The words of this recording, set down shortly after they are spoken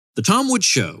The Tom Woods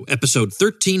Show, episode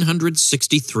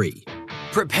 1363.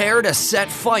 Prepare to set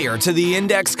fire to the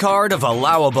index card of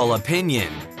allowable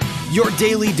opinion. Your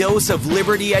daily dose of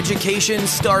liberty education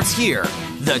starts here.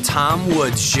 The Tom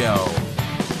Woods Show.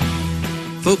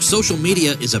 Folks, social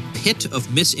media is a pit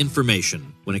of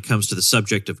misinformation when it comes to the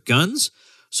subject of guns.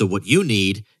 So what you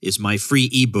need is my free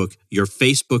ebook, Your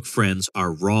Facebook Friends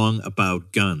Are Wrong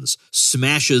About Guns.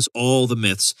 Smashes all the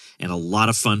myths and a lot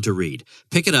of fun to read.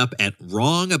 Pick it up at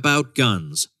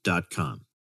wrongaboutguns.com.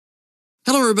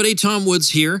 Hello, everybody. Tom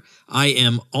Woods here. I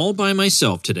am all by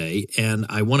myself today, and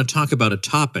I want to talk about a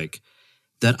topic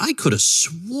that I could have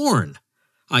sworn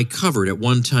I covered at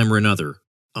one time or another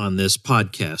on this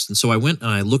podcast. And so I went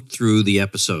and I looked through the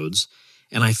episodes,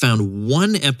 and I found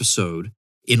one episode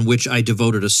in which I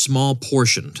devoted a small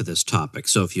portion to this topic.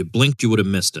 So if you blinked, you would have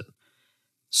missed it.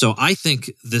 So I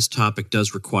think this topic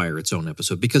does require its own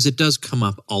episode because it does come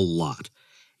up a lot.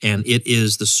 And it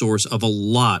is the source of a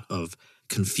lot of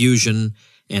confusion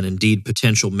and indeed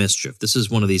potential mischief. This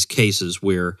is one of these cases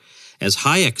where, as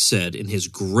Hayek said in his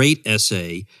great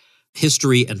essay,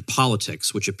 History and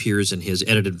Politics, which appears in his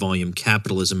edited volume,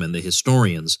 Capitalism and the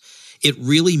Historians, it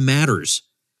really matters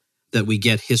that we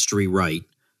get history right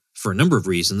for a number of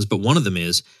reasons, but one of them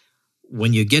is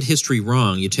when you get history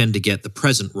wrong, you tend to get the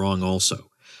present wrong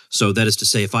also. So that is to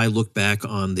say, if I look back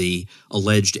on the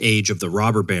alleged age of the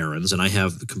robber barons and I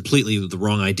have completely the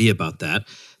wrong idea about that,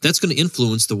 that's going to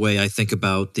influence the way I think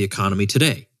about the economy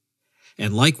today.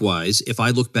 And likewise, if I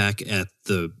look back at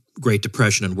the Great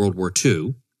Depression and World War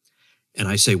II, and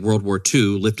I say World War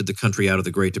II lifted the country out of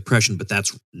the Great Depression, but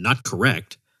that's not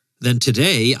correct, then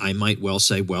today I might well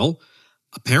say, well,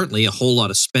 apparently a whole lot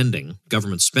of spending,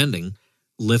 government spending,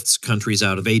 lifts countries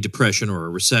out of a depression or a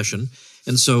recession.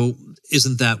 And so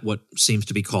isn't that what seems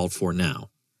to be called for now?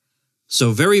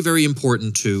 So very, very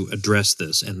important to address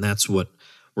this, and that's what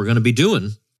we're going to be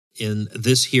doing in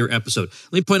this here episode.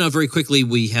 Let me point out very quickly,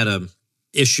 we had a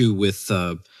issue with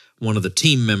one of the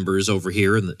team members over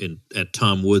here at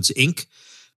Tom Woods, Inc.,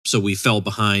 so we fell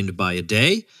behind by a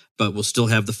day, but we'll still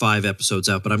have the 5 episodes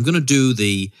out. But I'm going to do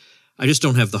I just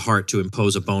don't have the heart to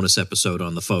impose a bonus episode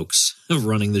on the folks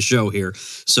running the show here.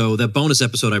 So that bonus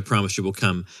episode, I promise you, will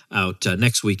come out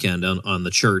next weekend on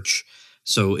the church.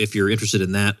 So if you're interested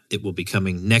in that, it will be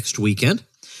coming next weekend.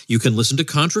 You can listen to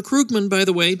Contra Krugman, by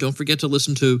the way. Don't forget to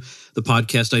listen to the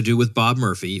podcast I do with Bob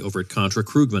Murphy over at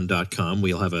ContraKrugman.com.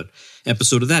 We'll have an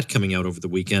episode of that coming out over the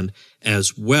weekend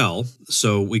as well.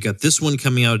 So we got this one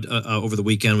coming out over the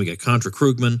weekend. We got Contra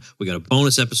Krugman. We got a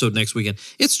bonus episode next weekend.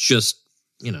 It's just,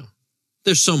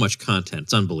 there's so much content.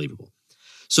 It's unbelievable.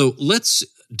 So let's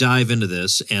dive into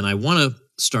this, and I want to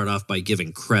start off by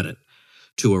giving credit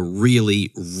to a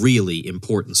really, really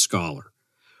important scholar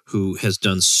who has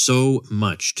done so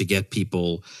much to get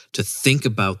people to think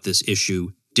about this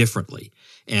issue differently.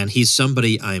 And he's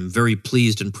somebody I'm very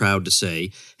pleased and proud to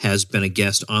say has been a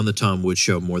guest on the Tom Woods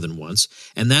Show more than once,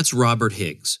 and that's Robert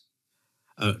Higgs.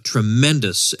 A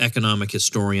tremendous economic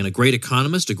historian, a great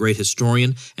economist, a great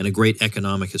historian, and a great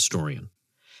economic historian.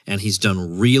 And he's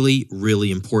done really,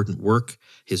 really important work.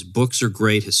 His books are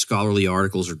great. His scholarly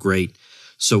articles are great.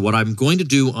 So what I'm going to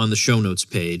do on the show notes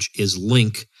page is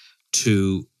link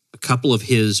to a couple of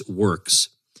his works.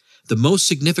 The most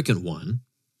significant one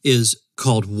is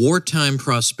called Wartime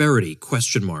Prosperity, ?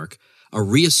 A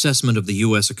reassessment of the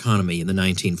U.S. economy in the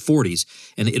 1940s.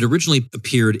 And it originally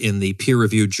appeared in the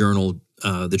peer-reviewed journal,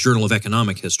 the Journal of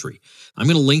Economic History. I'm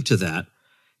going to link to that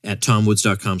at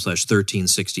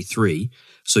tomwoods.com/1363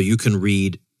 so you can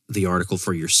read the article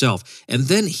for yourself. And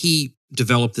then he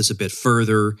developed this a bit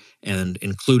further and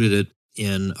included it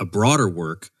in a broader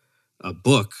work, a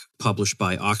book published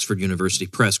by Oxford University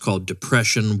Press called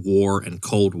Depression, War, and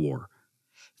Cold War.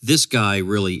 This guy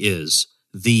really is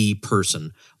the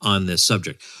person on this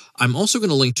subject. I'm also going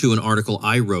to link to an article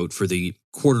I wrote for the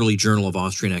Quarterly Journal of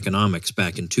Austrian Economics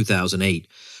back in 2008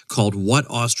 called What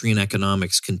Austrian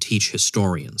Economics Can Teach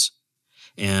Historians.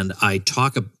 And I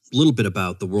talk a little bit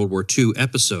about the World War II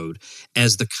episode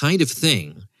as the kind of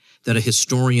thing that a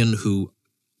historian who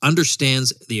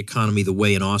understands the economy the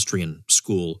way an Austrian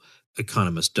school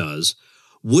economist does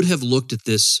would have looked at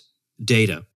this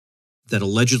data that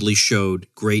allegedly showed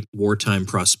great wartime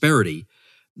prosperity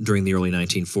during the early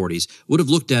 1940s, would have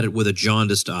looked at it with a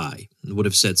jaundiced eye and would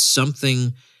have said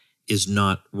something is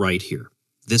not right here.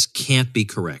 This can't be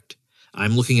correct.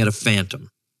 I'm looking at a phantom.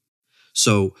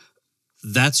 So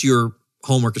that's your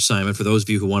homework assignment for those of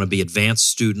you who want to be advanced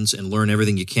students and learn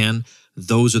everything you can.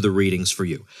 Those are the readings for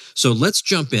you. So let's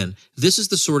jump in. This is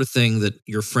the sort of thing that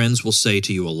your friends will say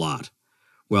to you a lot.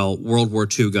 Well, World War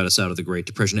II got us out of the Great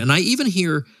Depression. And I even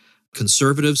hear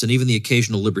Conservatives and even the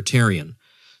occasional libertarian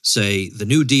say the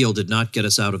New Deal did not get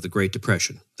us out of the Great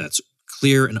Depression. That's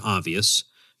clear and obvious.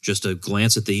 Just a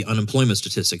glance at the unemployment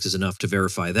statistics is enough to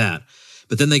verify that.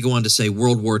 But then they go on to say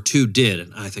World War II did.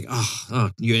 And I think,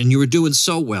 you were doing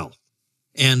so well.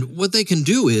 And what they can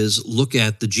do is look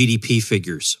at the GDP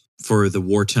figures for the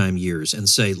wartime years and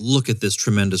say, look at this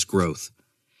tremendous growth.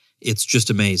 It's just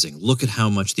amazing. Look at how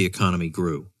much the economy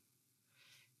grew.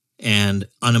 And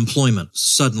unemployment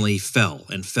suddenly fell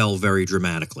and fell very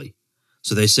dramatically.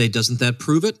 So they say, doesn't that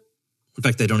prove it? In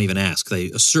fact, they don't even ask. They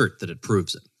assert that it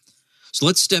proves it. So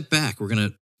let's step back. We're going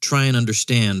to try and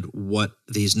understand what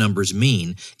these numbers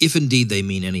mean, if indeed they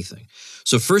mean anything.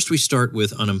 So first we start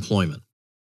with unemployment.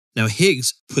 Now,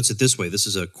 Higgs puts it this way. This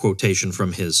is a quotation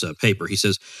from his paper. He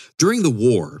says, during the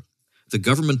war, the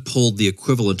government pulled the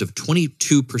equivalent of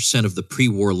 22% of the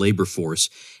pre-war labor force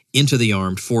into the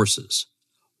armed forces.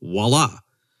 Voila!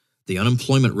 The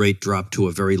unemployment rate dropped to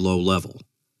a very low level.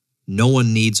 No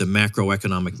one needs a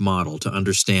macroeconomic model to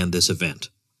understand this event.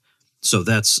 So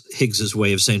that's Higgs's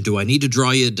way of saying, do I need to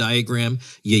draw you a diagram?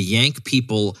 You yank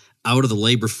people out of the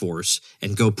labor force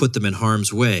and go put them in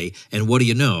harm's way, and what do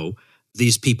you know?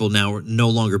 These people now are no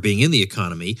longer being in the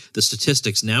economy. The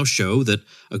statistics now show that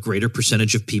a greater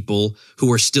percentage of people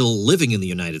who are still living in the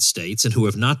United States and who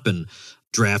have not been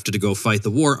drafted to go fight the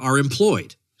war are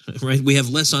employed. Right? We have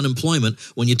less unemployment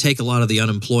when you take a lot of the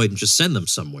unemployed and just send them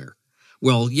somewhere.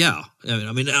 Well, yeah.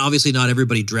 I mean, obviously not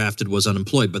everybody drafted was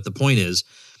unemployed, but the point is,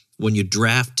 when you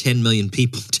draft 10 million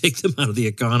people, take them out of the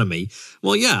economy,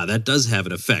 well, yeah, that does have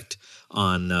an effect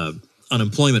on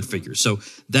unemployment figures. So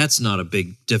that's not a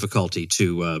big difficulty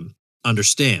to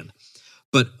understand.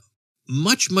 But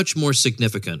much, much more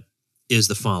significant is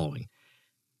the following.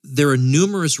 There are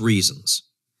numerous reasons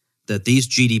that these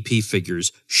GDP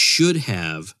figures should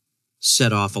have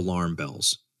set off alarm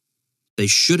bells. They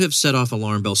should have set off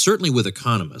alarm bells, certainly with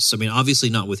economists. I mean, obviously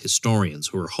not with historians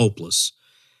who are hopeless.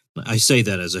 I say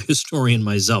that as a historian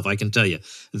myself. I can tell you,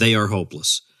 they are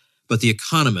hopeless. But the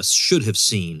economists should have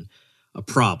seen a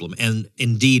problem. And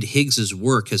indeed, Higgs's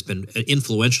work has been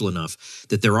influential enough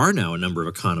that there are now a number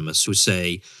of economists who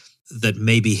say that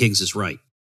maybe Higgs is right,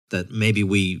 that maybe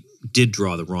we did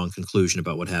draw the wrong conclusion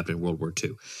about what happened in World War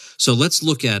II. So let's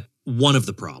look at one of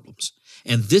the problems.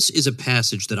 And this is a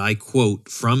passage that I quote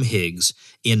from Higgs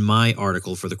in my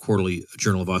article for the Quarterly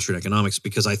Journal of Austrian Economics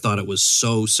because I thought it was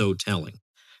so telling.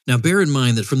 Now, bear in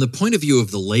mind that from the point of view of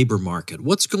the labor market,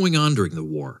 what's going on during the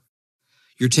war?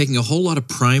 You're taking a whole lot of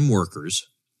prime workers,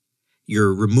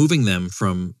 you're removing them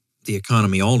from the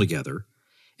economy altogether,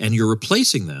 and you're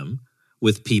replacing them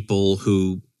with people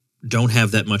who don't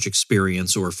have that much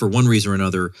experience or for one reason or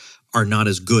another are not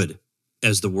as good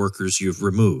as the workers you've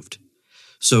removed.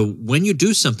 So when you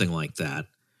do something like that,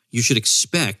 you should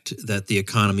expect that the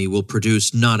economy will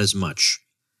produce not as much,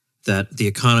 that the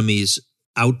economy's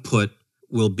output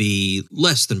will be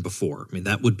less than before. I mean,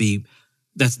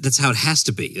 that's how it has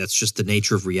to be. That's just the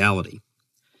nature of reality.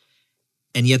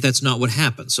 And yet that's not what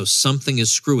happened. So something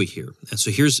is screwy here. And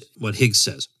so here's what Higgs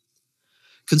says.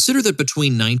 Consider that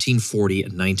between 1940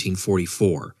 and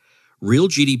 1944, real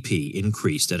GDP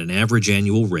increased at an average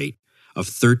annual rate of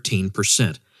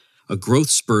 13%, a growth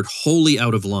spurt wholly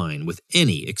out of line with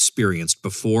any experienced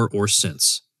before or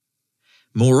since.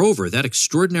 Moreover, that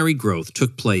extraordinary growth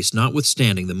took place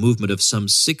notwithstanding the movement of some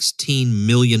 16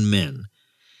 million men,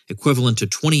 equivalent to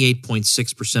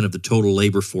 28.6% of the total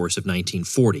labor force of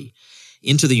 1940,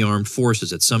 into the armed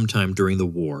forces at some time during the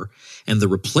war, and the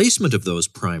replacement of those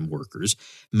prime workers,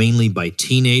 mainly by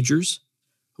teenagers,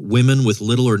 women with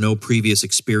little or no previous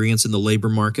experience in the labor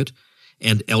market,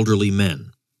 and elderly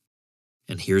men.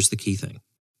 And here's the key thing.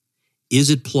 Is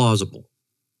it plausible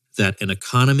that an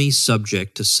economy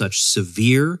subject to such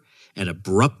severe and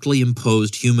abruptly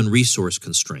imposed human resource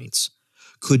constraints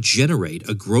could generate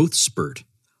a growth spurt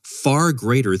far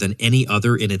greater than any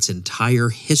other in its entire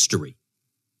history?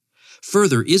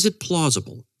 Further, is it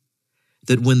plausible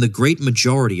that when the great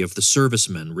majority of the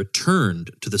servicemen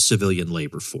returned to the civilian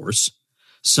labor force,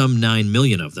 some 9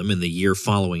 million of them in the year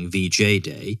following VJ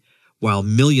Day, while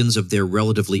millions of their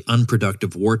relatively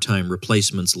unproductive wartime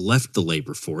replacements left the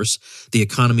labor force, the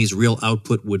economy's real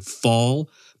output would fall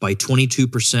by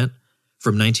 22%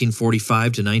 from 1945 to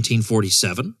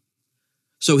 1947?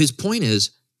 So his point is,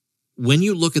 when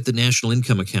you look at the national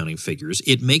income accounting figures,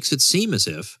 it makes it seem as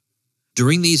if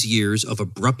during these years of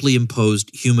abruptly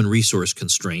imposed human resource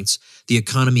constraints, the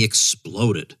economy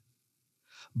exploded.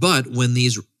 But when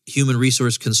these human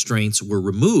resource constraints were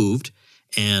removed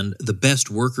and the best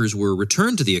workers were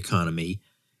returned to the economy,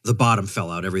 the bottom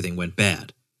fell out, everything went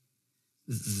bad.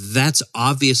 That's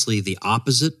obviously the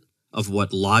opposite of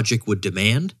what logic would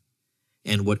demand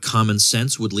and what common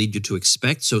sense would lead you to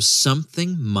expect. So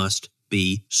something must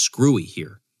be screwy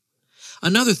here.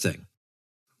 Another thing,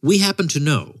 we happen to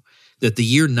know that the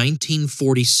year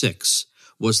 1946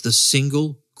 was the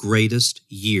single greatest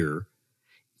year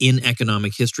in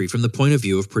economic history from the point of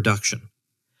view of production.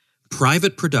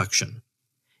 Private production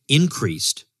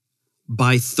increased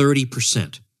by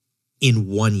 30% in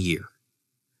 1 year.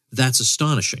 That's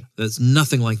astonishing. That's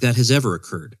nothing like that has ever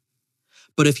occurred.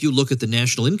 But if you look at the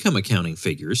national income accounting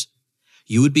figures,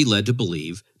 you would be led to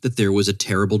believe that there was a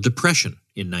terrible depression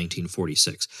in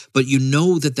 1946. But you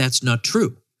know that that's not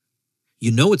true.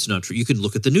 You know it's not true. You can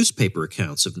look at the newspaper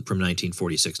accounts from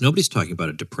 1946. Nobody's talking about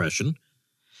a depression.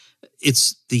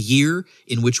 It's the year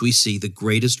in which we see the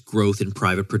greatest growth in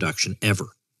private production ever.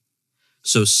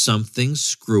 So something's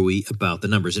screwy about the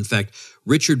numbers. In fact,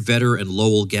 Richard Vedder and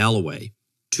Lowell Galloway,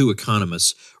 two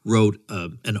economists, wrote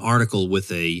an article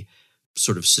with a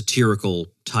sort of satirical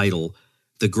title,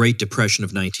 The Great Depression of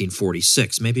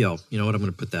 1946. Maybe I'm going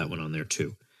to put that one on there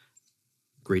too.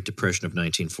 Great Depression of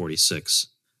 1946.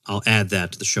 I'll add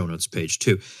that to the show notes page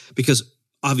too, because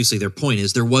obviously their point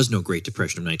is there was no Great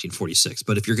Depression of 1946.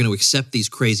 But if you're going to accept these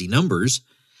crazy numbers,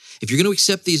 if you're going to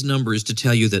accept these numbers to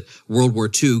tell you that World War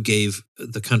II gave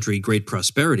the country great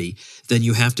prosperity, then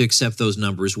you have to accept those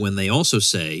numbers when they also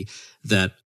say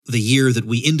that the year that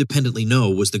we independently know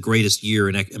was the greatest year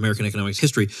in American economic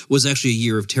history was actually a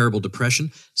year of terrible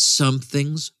depression.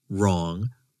 Something's wrong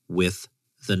with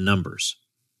the numbers.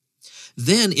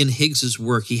 Then in Higgs's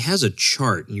work, he has a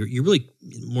chart, and you really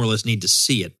more or less need to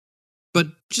see it. But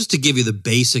just to give you the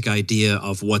basic idea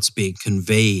of what's being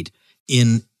conveyed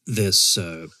in this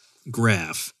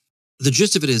graph, the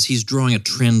gist of it is he's drawing a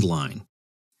trend line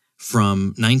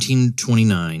from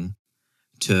 1929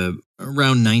 to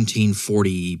around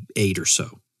 1948 or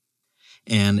so.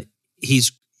 And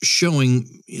he's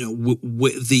showing,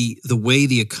 the way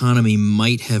the economy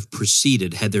might have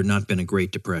proceeded had there not been a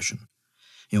Great Depression.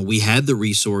 We had the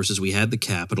resources, we had the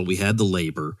capital, we had the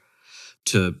labor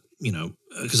to,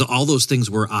 because all those things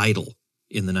were idle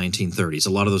in the 1930s.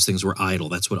 A lot of those things were idle.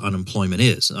 That's what unemployment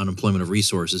is. Unemployment of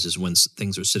resources is when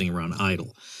things are sitting around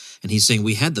idle. And he's saying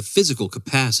we had the physical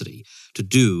capacity to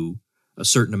do a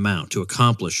certain amount, to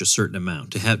accomplish a certain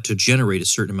amount, to generate a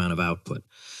certain amount of output.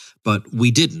 But we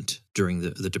didn't during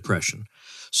the Depression.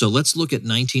 So let's look at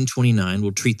 1929.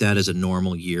 We'll treat that as a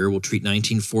normal year. We'll treat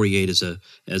 1948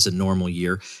 as a normal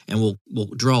year, and we'll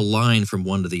draw a line from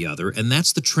one to the other, and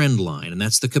that's the trend line, and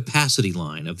that's the capacity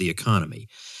line of the economy.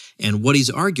 And what he's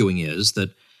arguing is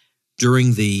that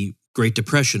during the Great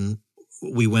Depression,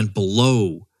 we went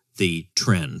below the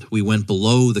trend. We went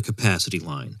below the capacity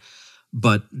line.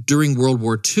 But during World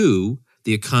War II,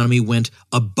 the economy went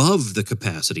above the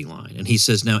capacity line. And he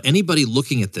says, now, anybody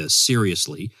looking at this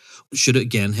seriously should,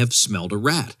 again, have smelled a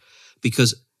rat.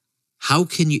 Because how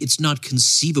can you – it's not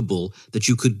conceivable that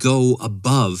you could go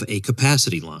above a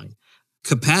capacity line.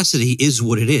 Capacity is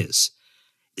what it is.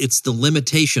 It's the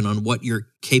limitation on what you're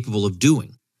capable of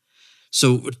doing.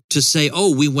 So to say,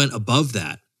 we went above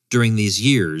that during these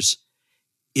years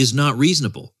is not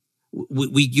reasonable.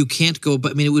 You can't go,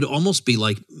 but I mean, it would almost be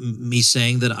like me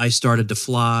saying that I started to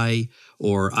fly,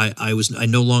 or I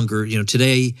no longer,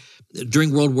 today,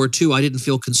 during World War II, I didn't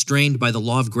feel constrained by the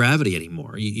law of gravity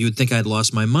anymore. You would think I'd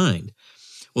lost my mind.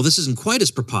 Well, this isn't quite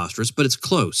as preposterous, but it's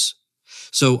close.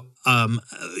 So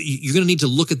you're going to need to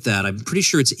look at that. I'm pretty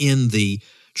sure it's in the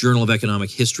Journal of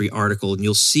Economic History article, and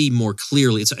you'll see more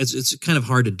clearly. It's kind of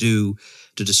hard to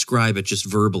describe it just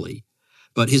verbally.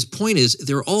 But his point is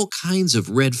there are all kinds of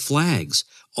red flags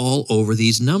all over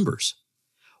these numbers.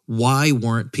 Why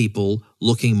weren't people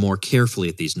looking more carefully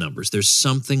at these numbers? There's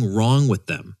something wrong with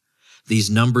them. These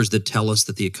numbers that tell us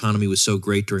that the economy was so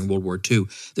great during World War II,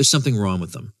 there's something wrong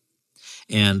with them.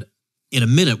 And in a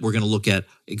minute, we're going to look at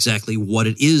exactly what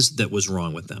it is that was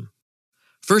wrong with them.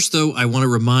 First, though, I want to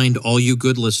remind all you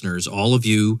good listeners, all of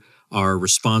you are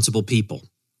responsible people.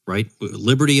 Right?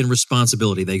 Liberty and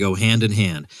responsibility, they go hand in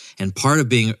hand. And part of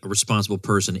being a responsible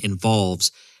person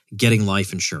involves getting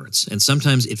life insurance. And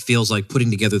sometimes it feels like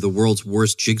putting together the world's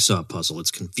worst jigsaw puzzle.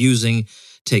 It's confusing,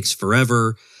 takes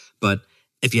forever. But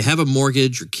if you have a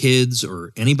mortgage or kids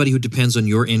or anybody who depends on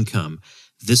your income,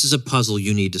 this is a puzzle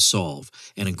you need to solve.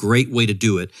 And a great way to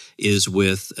do it is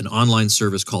with an online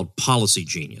service called Policy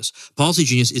Genius. Policy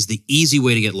Genius is the easy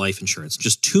way to get life insurance.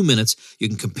 Just 2 minutes, you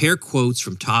can compare quotes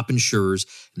from top insurers,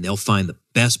 and they'll find the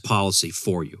best policy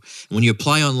for you. And when you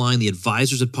apply online, the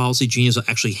advisors at Policy Genius will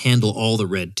actually handle all the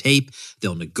red tape.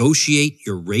 They'll negotiate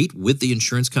your rate with the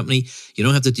insurance company. You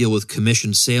don't have to deal with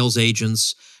commissioned sales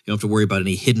agents. You don't have to worry about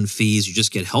any hidden fees. You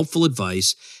just get helpful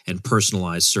advice and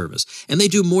personalized service. And they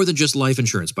do more than just life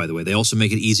insurance, by the way. They also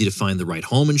make it easy to find the right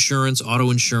home insurance,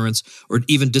 auto insurance, or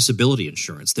even disability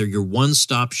insurance. They're your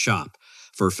one-stop shop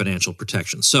for financial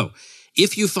protection. So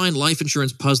if you find life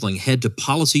insurance puzzling, head to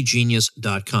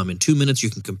PolicyGenius.com. In 2 minutes, you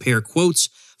can compare quotes,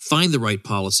 find the right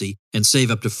policy, and save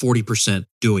up to 40%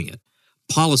 doing it.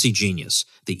 Policy Genius,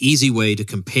 the easy way to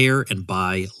compare and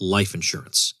buy life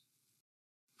insurance.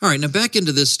 All right, now back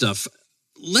into this stuff.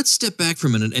 Let's step back for a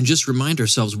minute and just remind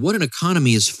ourselves what an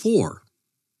economy is for.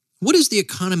 What is the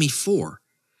economy for?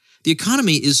 The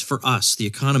economy is for us. The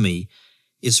economy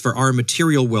is for our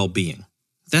material well-being.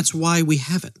 That's why we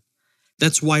have it.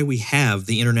 That's why we have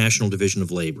the International Division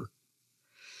of Labor.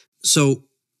 So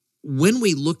when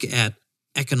we look at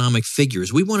economic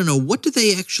figures, we want to know, what do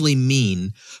they actually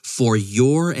mean for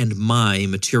your and my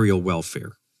material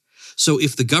welfare? So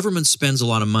if the government spends a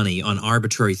lot of money on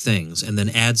arbitrary things and then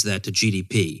adds that to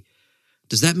GDP,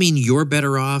 does that mean you're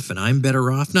better off and I'm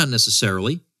better off? Not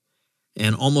necessarily,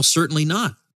 and almost certainly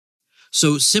not.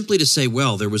 So simply to say,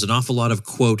 well, there was an awful lot of,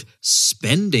 quote,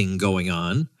 spending going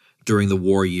on during the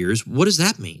war years, what does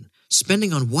that mean?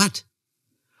 Spending on what?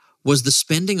 Was the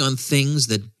spending on things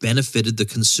that benefited the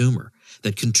consumer,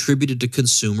 that contributed to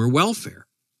consumer welfare?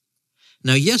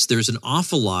 Now, yes, there's an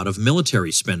awful lot of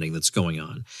military spending that's going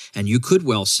on, and you could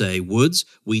well say, Woods,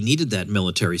 we needed that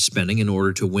military spending in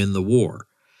order to win the war.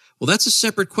 Well, that's a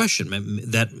separate question.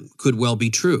 That could well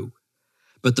be true.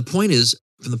 But the point is,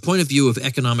 from the point of view of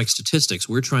economic statistics,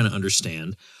 we're trying to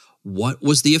understand what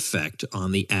was the effect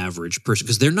on the average person.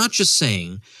 Because they're not just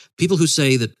saying, people who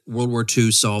say that World War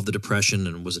II solved the Depression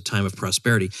and was a time of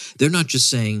prosperity, they're not just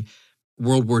saying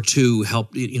World War II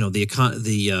helped,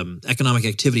 the economic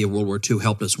activity of World War II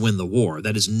helped us win the war.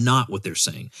 That is not what they're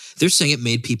saying. They're saying it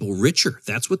made people richer.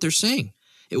 That's what they're saying.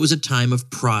 It was a time of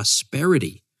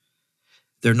prosperity.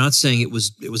 They're not saying it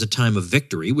was a time of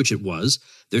victory, which it was.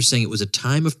 They're saying it was a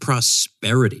time of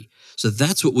prosperity. So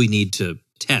that's what we need to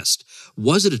test.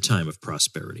 Was it a time of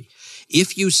prosperity?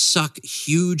 If you suck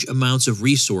huge amounts of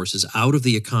resources out of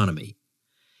the economy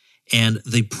and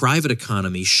the private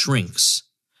economy shrinks,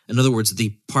 in other words,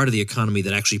 the part of the economy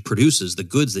that actually produces the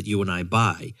goods that you and I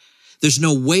buy, there's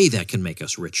no way that can make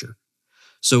us richer.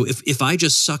 So if I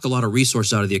just suck a lot of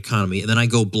resources out of the economy and then I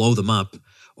go blow them up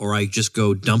or I just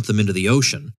go dump them into the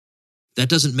ocean, that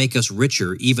doesn't make us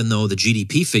richer, even though the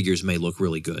GDP figures may look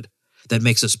really good. That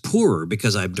makes us poorer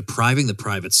because I'm depriving the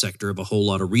private sector of a whole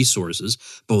lot of resources,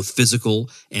 both physical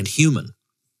and human.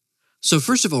 So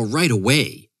first of all, right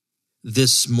away,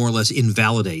 this more or less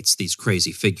invalidates these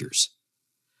crazy figures.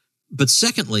 But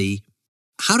secondly,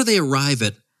 how do they arrive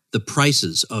at the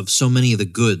prices of so many of the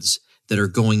goods that are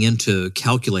going into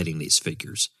calculating these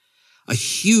figures? A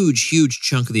huge, huge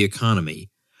chunk of the economy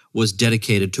was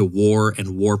dedicated to war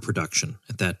and war production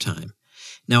at that time.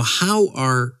 Now, how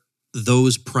are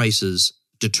those prices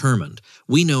determined?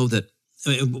 We know that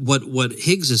what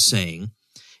Higgs is saying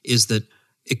is that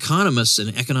economists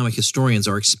and economic historians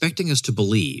are expecting us to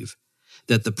believe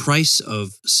that the price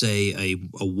of, say, a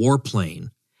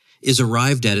warplane is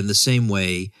arrived at in the same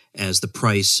way as the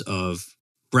price of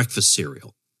breakfast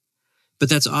cereal. But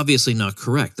that's obviously not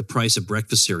correct. The price of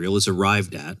breakfast cereal is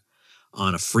arrived at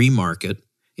on a free market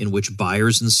in which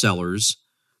buyers and sellers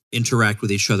interact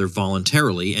with each other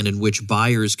voluntarily and in which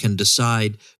buyers can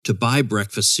decide to buy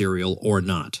breakfast cereal or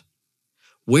not.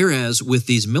 Whereas with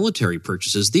these military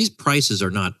purchases, these prices are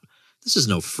not, this is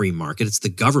no free market. It's the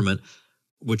government,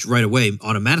 which right away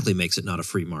automatically makes it not a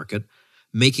free market,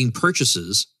 making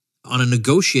purchases on a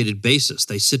negotiated basis.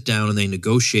 They sit down and they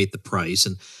negotiate the price,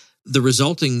 and the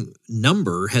resulting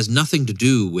number has nothing to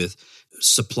do with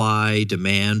supply,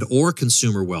 demand, or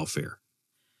consumer welfare.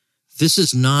 This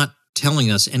is not telling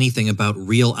us anything about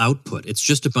real output. It's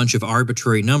just a bunch of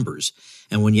arbitrary numbers.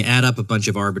 And when you add up a bunch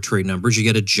of arbitrary numbers, you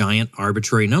get a giant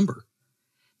arbitrary number.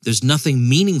 There's nothing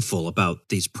meaningful about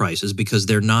these prices because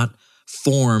they're not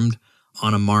formed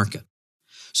on a market.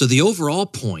 So the overall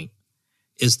point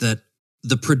is that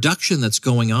the production that's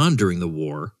going on during the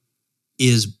war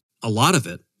is, a lot of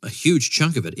it, a huge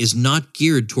chunk of it, is not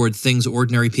geared toward things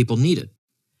ordinary people needed.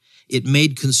 It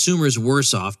made consumers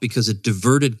worse off because it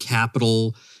diverted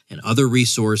capital and other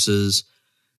resources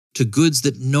to goods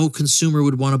that no consumer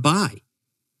would want to buy.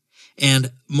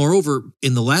 And moreover,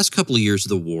 in the last couple of years of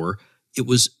the war, it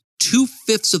was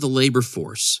 2/5 of the labor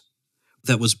force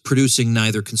that was producing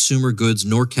neither consumer goods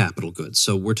nor capital goods.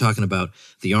 So we're talking about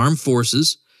the armed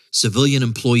forces, civilian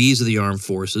employees of the armed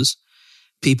forces,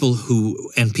 people who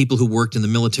worked in the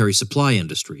military supply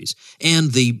industries,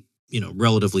 and the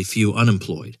relatively few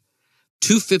unemployed.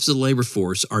 2/5 of the labor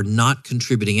force are not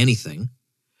contributing anything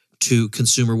to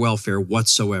consumer welfare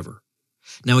whatsoever.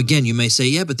 Now, again, you may say,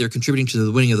 yeah, but they're contributing to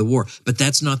the winning of the war. But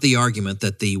that's not the argument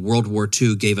that the World War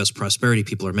II gave us prosperity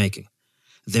people are making.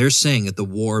 They're saying that the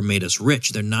war made us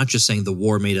rich. They're not just saying the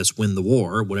war made us win the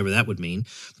war, whatever that would mean.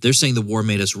 They're saying the war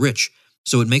made us rich.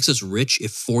 So it makes us rich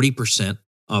if 40%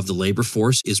 of the labor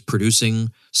force is producing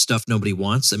stuff nobody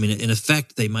wants. I mean, in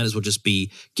effect, they might as well just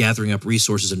be gathering up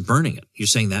resources and burning it. You're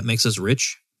saying that makes us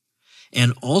rich?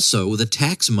 And also, the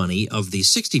tax money of the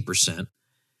 60%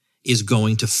 is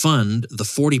going to fund the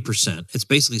 40%. It's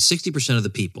basically 60% of the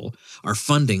people are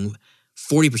funding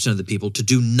 40% of the people to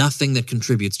do nothing that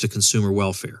contributes to consumer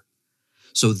welfare.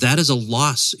 So that is a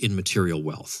loss in material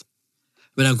wealth.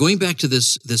 But now going back to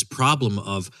this problem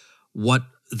of what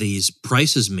these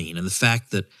prices mean and the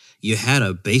fact that you had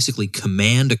a basically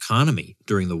command economy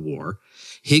during the war,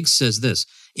 Higgs says this: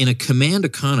 in a command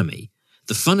economy,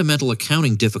 the fundamental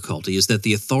accounting difficulty is that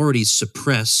the authorities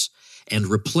suppress and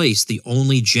replace the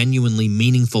only genuinely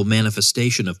meaningful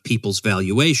manifestation of people's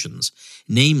valuations,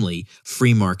 namely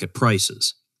free market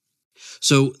prices.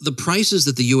 So the prices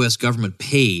that the U.S. government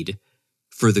paid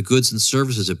for the goods and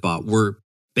services it bought were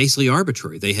basically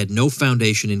arbitrary. They had no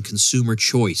foundation in consumer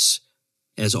choice,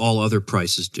 as all other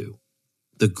prices do.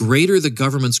 The greater the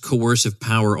government's coercive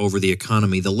power over the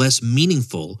economy, the less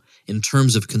meaningful in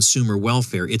terms of consumer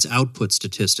welfare its output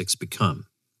statistics become.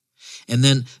 And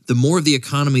then the more of the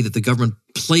economy that the government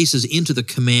places into the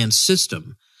command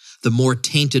system, the more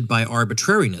tainted by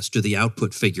arbitrariness do the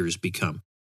output figures become.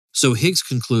 So Higgs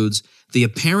concludes, the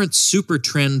apparent super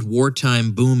trend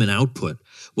wartime boom in output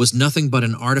was nothing but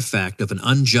an artifact of an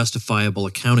unjustifiable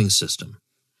accounting system.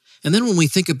 And then when we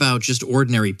think about just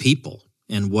ordinary people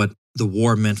and what the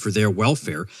war meant for their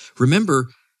welfare, remember,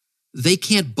 they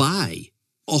can't buy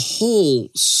a whole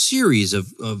series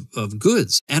of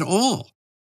goods at all.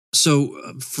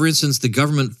 So, for instance, the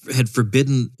government had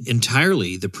forbidden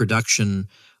entirely the production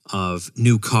of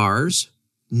new cars.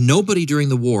 Nobody during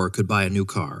the war could buy a new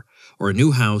car or a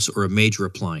new house or a major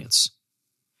appliance.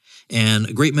 And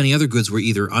a great many other goods were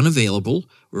either unavailable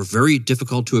or very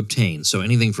difficult to obtain. So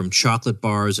anything from chocolate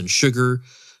bars and sugar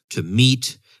to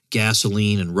meat,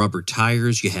 gasoline, and rubber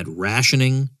tires. You had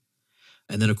rationing.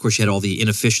 And then, of course, you had all the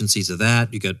inefficiencies of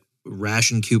that. You got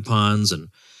ration coupons, and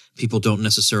people don't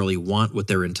necessarily want what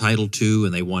they're entitled to,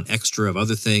 and they want extra of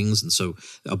other things. And so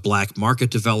a black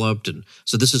market developed. And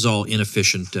so this is all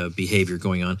inefficient behavior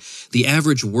going on. The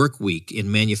average work week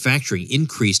in manufacturing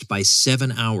increased by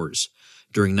 7 hours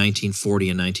during 1940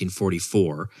 and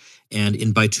 1944, and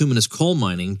in bituminous coal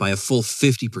mining by a full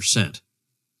 50%.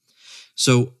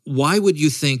 So why would you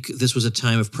think this was a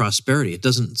time of prosperity? It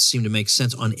doesn't seem to make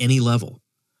sense on any level.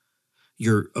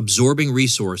 You're absorbing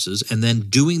resources and then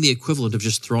doing the equivalent of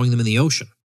just throwing them in the ocean.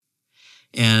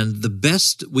 And the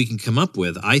best we can come up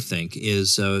with, I think,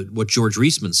 is what George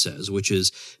Reisman says, which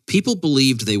is people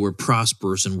believed they were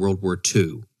prosperous in World War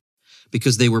II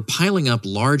because they were piling up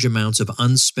large amounts of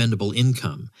unspendable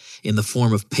income in the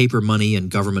form of paper money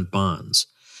and government bonds.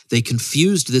 They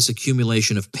confused this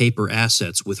accumulation of paper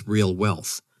assets with real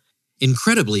wealth.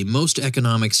 Incredibly, most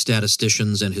economic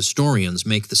statisticians and historians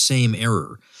make the same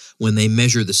error when they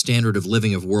measure the standard of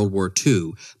living of World War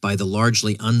II by the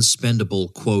largely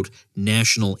unspendable, quote,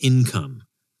 national income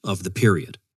of the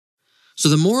period. So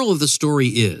the moral of the story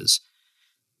is,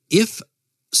 if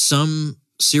some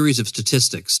series of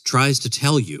statistics tries to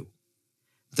tell you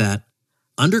that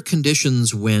under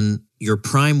conditions when your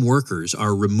prime workers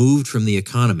are removed from the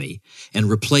economy and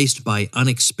replaced by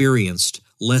unexperienced,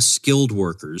 less skilled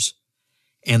workers,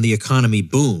 and the economy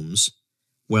booms,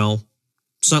 well,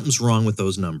 something's wrong with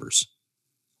those numbers.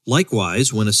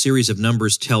 Likewise, when a series of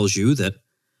numbers tells you that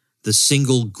the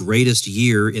single greatest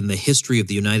year in the history of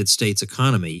the United States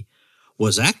economy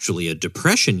was actually a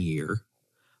depression year,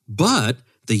 but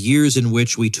the years in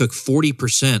which we took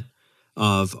 40%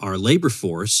 of our labor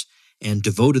force and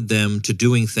devoted them to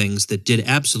doing things that did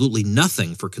absolutely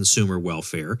nothing for consumer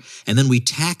welfare, and then we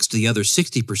taxed the other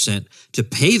 60% to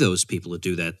pay those people to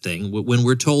do that thing, when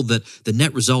we're told that the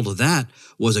net result of that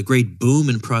was a great boom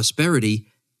in prosperity,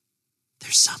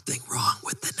 there's something wrong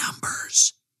with the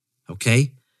numbers.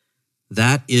 Okay?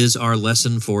 That is our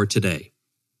lesson for today.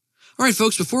 All right,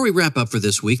 folks, before we wrap up for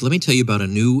this week, let me tell you about a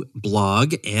new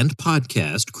blog and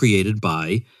podcast created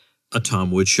by a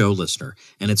Tom Woods Show listener,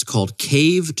 and it's called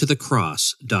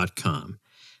CaveToTheCross.com.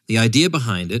 The idea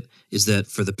behind it is that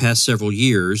for the past several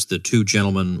years, the two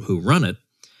gentlemen who run it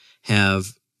have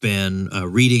been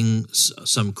reading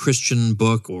some Christian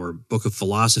book or book of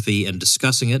philosophy and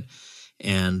discussing it,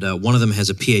 and one of them has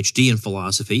a PhD in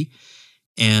philosophy,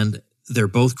 and they're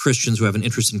both Christians who have an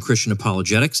interest in Christian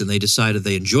apologetics, and they decided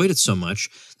they enjoyed it so much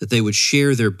that they would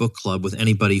share their book club with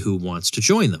anybody who wants to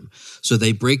join them. So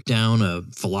they break down a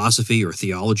philosophy or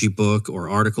theology book or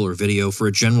article or video for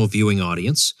a general viewing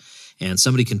audience, and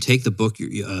somebody can take the book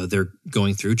they're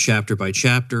going through chapter by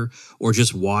chapter, or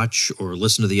just watch or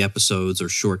listen to the episodes or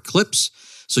short clips.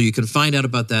 So you can find out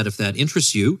about that if that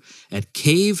interests you at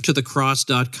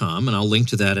cavetothecross.com, and I'll link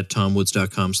to that at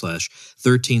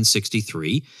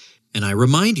tomwoods.com/1363. And I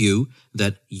remind you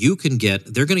that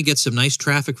they're going to get some nice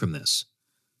traffic from this,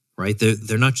 right?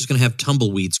 They're not just going to have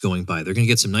tumbleweeds going by. They're going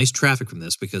to get some nice traffic from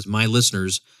this because my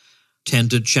listeners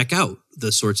tend to check out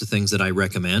the sorts of things that I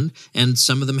recommend, and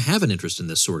some of them have an interest in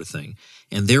this sort of thing.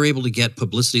 And they're able to get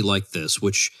publicity like this,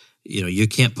 which you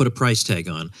can't put a price tag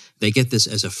on. They get this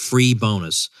as a free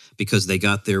bonus because they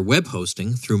got their web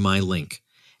hosting through my link.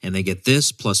 And they get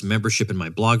this plus membership in my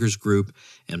bloggers group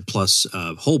and plus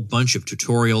a whole bunch of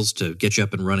tutorials to get you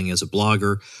up and running as a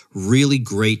blogger. Really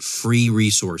great free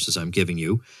resources I'm giving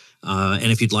you.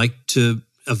 And if you'd like to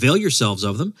avail yourselves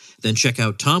of them, then check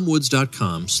out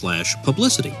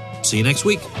tomwoods.com/publicity. See you next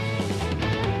week.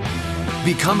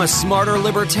 Become a smarter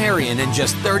libertarian in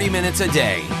just 30 minutes a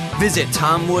day. Visit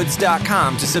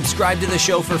tomwoods.com to subscribe to the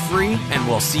show for free, and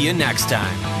we'll see you next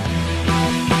time.